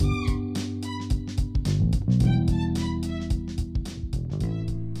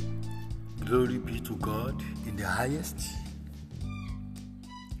to God in the highest.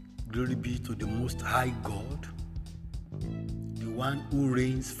 Glory be to the Most High God, the one who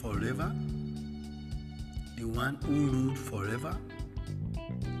reigns forever, the one who ruled forever,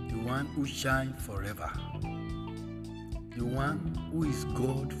 the one who shines forever, the one who is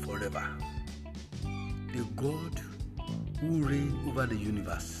God forever, the God who reigns over the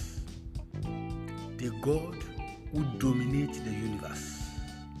universe, the God who dominates the universe,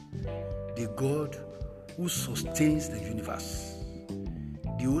 the God who sustains the universe,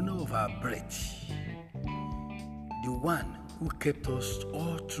 the owner of our breath, the one who kept us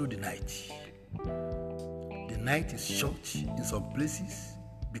all through the night. The night is short in some places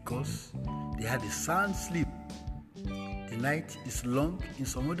because they had a sound sleep. The night is long in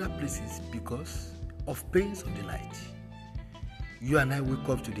some other places because of pains of the night. You and I wake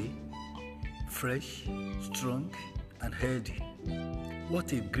up today fresh, strong, and healthy.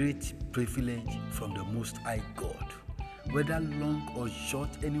 What a great privilege from the Most High God. Whether long or short,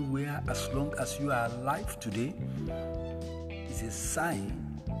 anywhere, as long as you are alive today, is a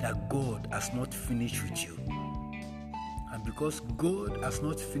sign that God has not finished with you. And because God has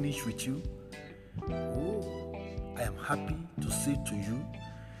not finished with you, I am happy to say to you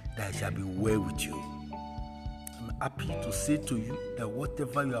that it shall be well with you. I'm happy to say to you that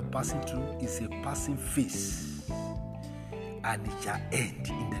whatever you are passing through is a passing phase, and it shall end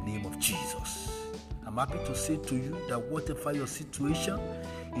in the name of Jesus. I'm happy to say to you that whatever your situation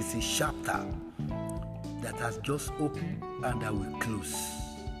is a chapter that has just opened and that will close.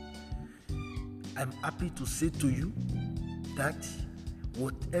 I'm happy to say to you that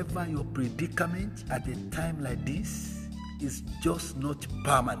whatever your predicament at a time like this is just not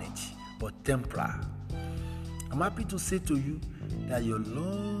permanent but temporary. I'm happy to say to you that your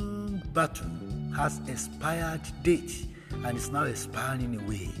long battle has expired date and is now expiring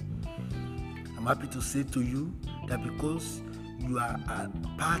away. I'm happy to say to you that because you are a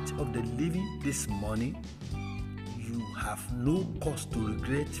part of the living this morning, you have no cause to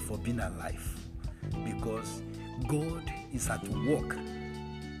regret for being alive, because God is at work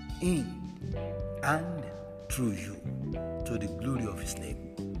in and through you to the glory of His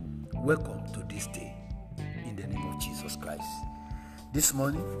name. Welcome to this day in the name of Jesus Christ. This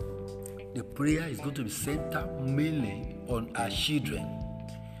morning, the prayer is going to be centered mainly on our children.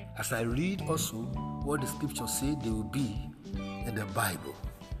 As I read also what the scriptures say they will be in the Bible.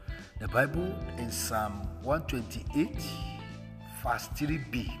 The Bible in Psalm 128 verse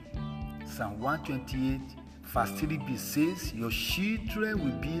 3b. Psalm 128 verse 3b says, your children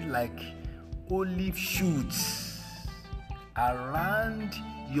will be like olive shoots around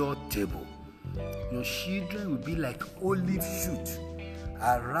your table. Your children will be like olive shoots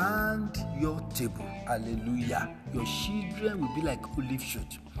around your table. Hallelujah. Your children will be like olive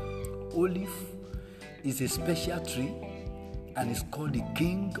shoot. Olive is a special tree and is called the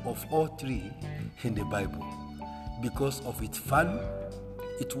king of all trees in the Bible because of its value.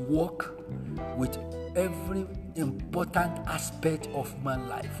 It works with every important aspect of human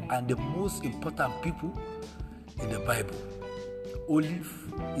life and the most important people in the Bible. Olive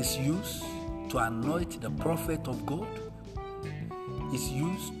is used to anoint the prophet of God. It's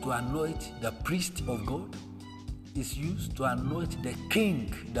used to anoint the priest of God. It's used to anoint the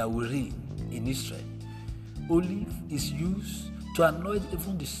king that will reign in Israel. Olive is used to anoint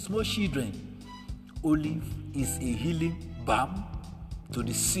even the small children. Olive is a healing balm to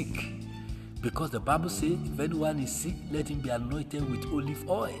the sick, because the Bible says if anyone is sick, let him be anointed with olive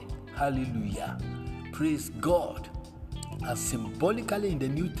oil. Hallelujah. Praise God. And symbolically in the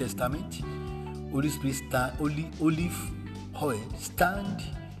New Testament, olive oil stand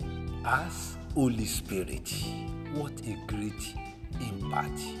as Holy Spirit. What a great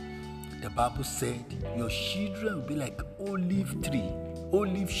impact. The Bible said your children will be like olive tree,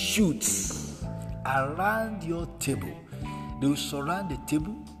 olive shoots around your table. They will surround the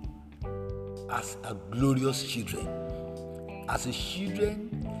table as a glorious children, as a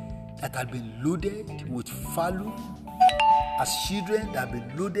children that have been loaded with value, as children that have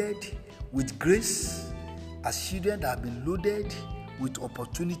been loaded with grace, as children that have been loaded with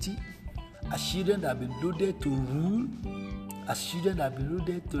opportunity, as children that have been loaded to rule, as children that have been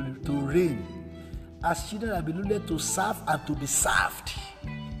loaded to reign, as children that have been loaded to serve and to be served.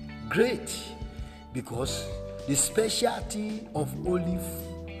 Great, because the specialty of olive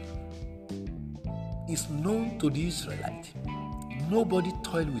is known to the Israelites. Nobody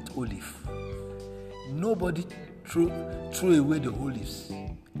toiled with olive. Nobody threw away the olives.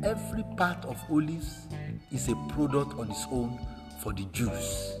 Every part of olives is a product on its own for the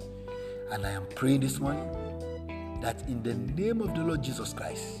Jews. And I am praying this morning, that in the name of the Lord Jesus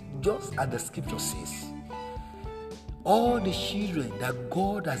Christ, just as the scripture says, all the children that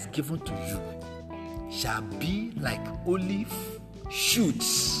God has given to you shall be like olive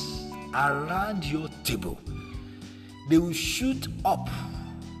shoots around your table. They will shoot up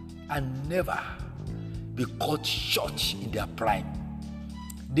and never be cut short in their prime.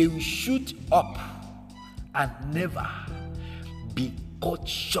 They will shoot up and never be cut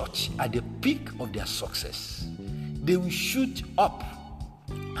short at the peak of their success. They will shoot up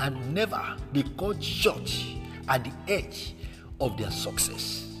and never be cut short at the edge of their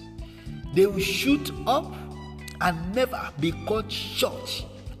success. They will shoot up and never be cut short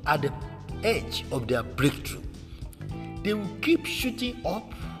at the edge of their breakthrough. They will keep shooting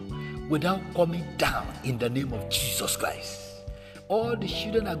up without coming down in the name of Jesus Christ. All the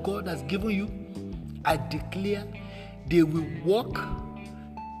children that God has given you, I declare they will walk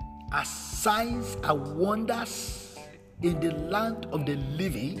as signs and wonders in the land of the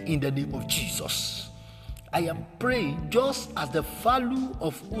living in the name of Jesus. I am praying, just as the value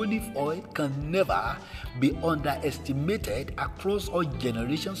of olive oil can never be underestimated across all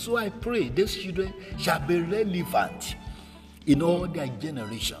generations, so I pray these children shall be relevant in all their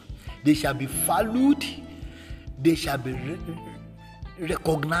generations. They shall be valued, they shall be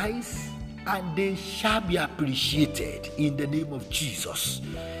recognized, and they shall be appreciated in the name of Jesus.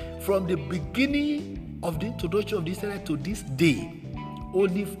 From the beginning of the introduction of this Israel to this day,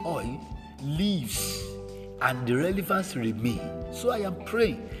 olive oil lives and the relevance remains. So I am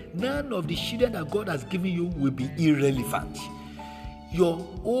praying, none of the children that God has given you will be irrelevant. Your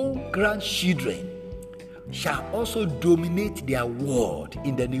own grandchildren shall also dominate their world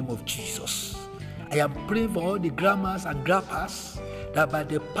in the name of Jesus. I am praying for all the grandmas and grandpas that by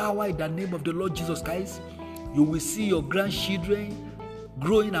the power in the name of the Lord Jesus Christ, you will see your grandchildren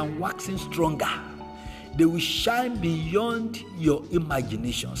growing and waxing stronger. They will shine beyond your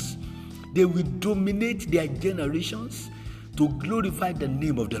imaginations. They will dominate their generations to glorify the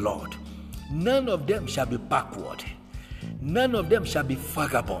name of the Lord. None of them shall be backward. None of them shall be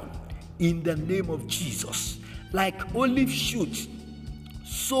vagabond. In the name of Jesus, like olive shoots,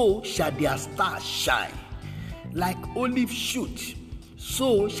 so shall their stars shine. Like olive shoots,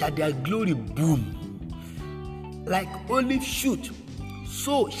 so shall their glory boom. Like olive shoot,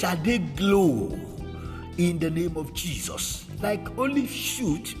 so shall they glow in the name of Jesus. Like olive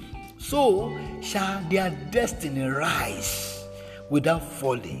shoot, so shall their destiny rise without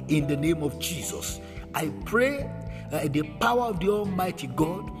falling in the name of Jesus. I pray that the power of the Almighty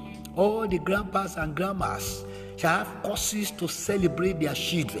God, all the grandpas and grandmas shall have causes to celebrate their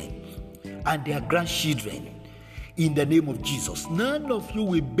children and their grandchildren in the name of Jesus. None of you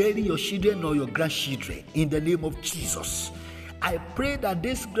will bury your children or your grandchildren in the name of Jesus. I pray that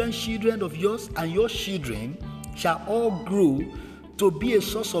these grandchildren of yours and your children shall all grow to be a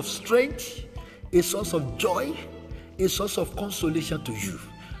source of strength, a source of joy, a source of consolation to you.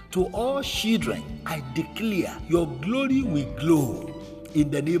 To all children, I declare your glory will glow in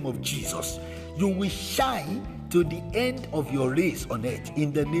the name of Jesus. You will shine to the end of your race on earth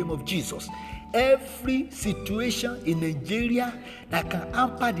in the name of Jesus. Every situation in Nigeria that can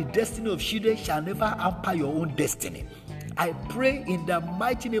hamper the destiny of children shall never hamper your own destiny. I pray in the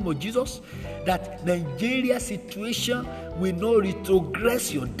mighty name of Jesus that Nigeria's situation will not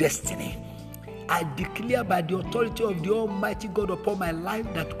retrogress your destiny. I declare by the authority of the Almighty God upon my life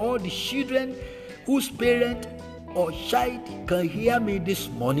that all the children whose parent or child can hear me this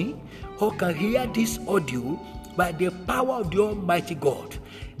morning or can hear this audio, by the power of the Almighty God,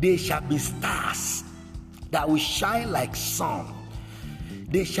 they shall be stars that will shine like sun.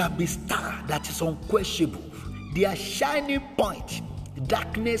 They shall be stars that is unquestionable. Their shining point,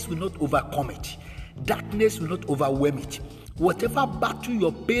 darkness will not overcome it. Darkness will not overwhelm it. Whatever battle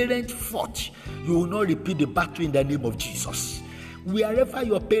your parents fought, you will not repeat the battle in the name of Jesus. Wherever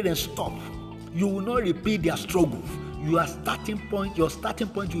your parents stop, you will not repeat their struggle. Your starting point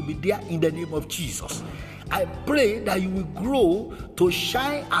will be there in the name of Jesus. I pray that you will grow to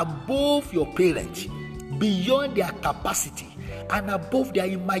shine above your parents, beyond their capacity and above their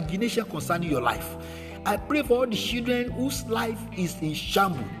imagination concerning your life. I pray for all the children whose life is in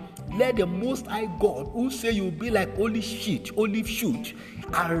shambles. Let the Most High God, who say you will be like olive shoot,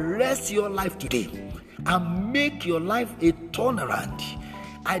 arrest your life today and make your life a turnaround.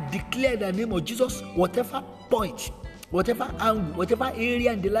 I declare in the name of Jesus, whatever point, whatever angle, whatever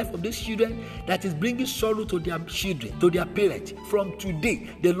area in the life of these children that is bringing sorrow to their children, to their parents, from today,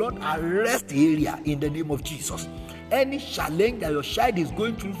 the Lord arrest the area in the name of Jesus. Any challenge that your child is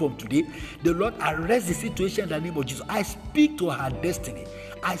going through from today, the Lord arrest the situation in the name of Jesus. I speak to her destiny.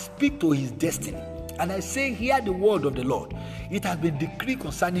 I speak to his destiny. And I say, hear the word of the Lord. It has been decreed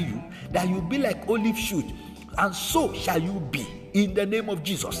concerning you that you be like olive shoot, and so shall you be in the name of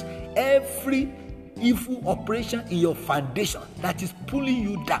Jesus. Every evil operation in your foundation that is pulling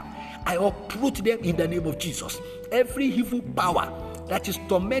you down, I uproot them in the name of Jesus. Every evil power that is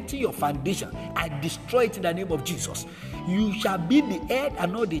tormenting your foundation, I destroy it in the name of Jesus. You shall be the head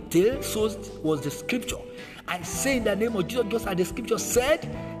and not the tail, so was the scripture. I say in the name of Jesus, just as the scripture said,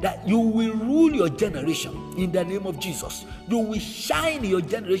 that you will rule your generation in the name of Jesus. You will shine in your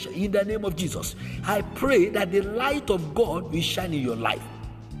generation in the name of Jesus. I pray that the light of God will shine in your life,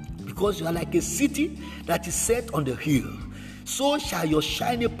 because you are like a city that is set on the hill. So shall your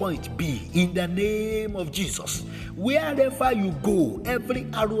shining point be in the name of Jesus. Wherever you go, every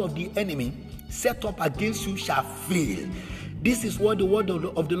arrow of the enemy set up against you shall fail. This is what the word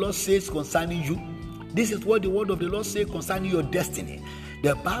of the Lord says concerning you. This is what the word of the Lord says concerning your destiny.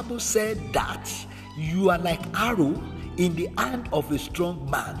 The Bible said that you are like arrow in the hand of a strong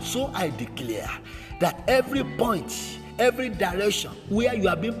man. So I declare that every point, every direction where you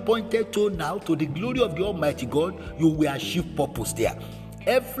have been pointed to now, to the glory of the Almighty God, you will achieve purpose there.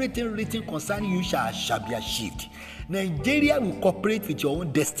 Everything written concerning you shall be achieved. Nigeria will cooperate with your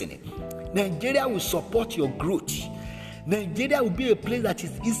own destiny. Nigeria will support your growth. Nigeria will be a place that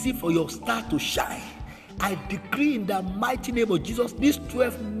is easy for your star to shine. I decree in the mighty name of Jesus, this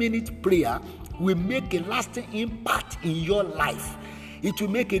 12-minute prayer will make a lasting impact in your life. It will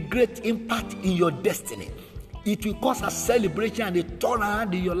make a great impact in your destiny. It will cause a celebration and a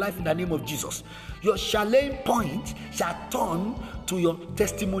turnaround in your life in the name of Jesus. Your challenge point shall turn to your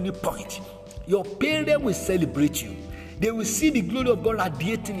testimony point. Your parents will celebrate you. They will see the glory of God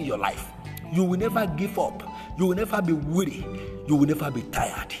radiating in your life. You will never give up. You will never be weary. You will never be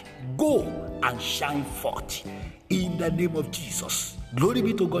tired. Go and shine forth in the name of Jesus. Glory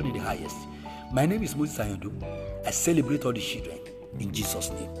be to God in the highest. My name is Moses Ayodu. I celebrate all the children in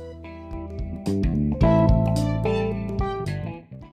Jesus' name.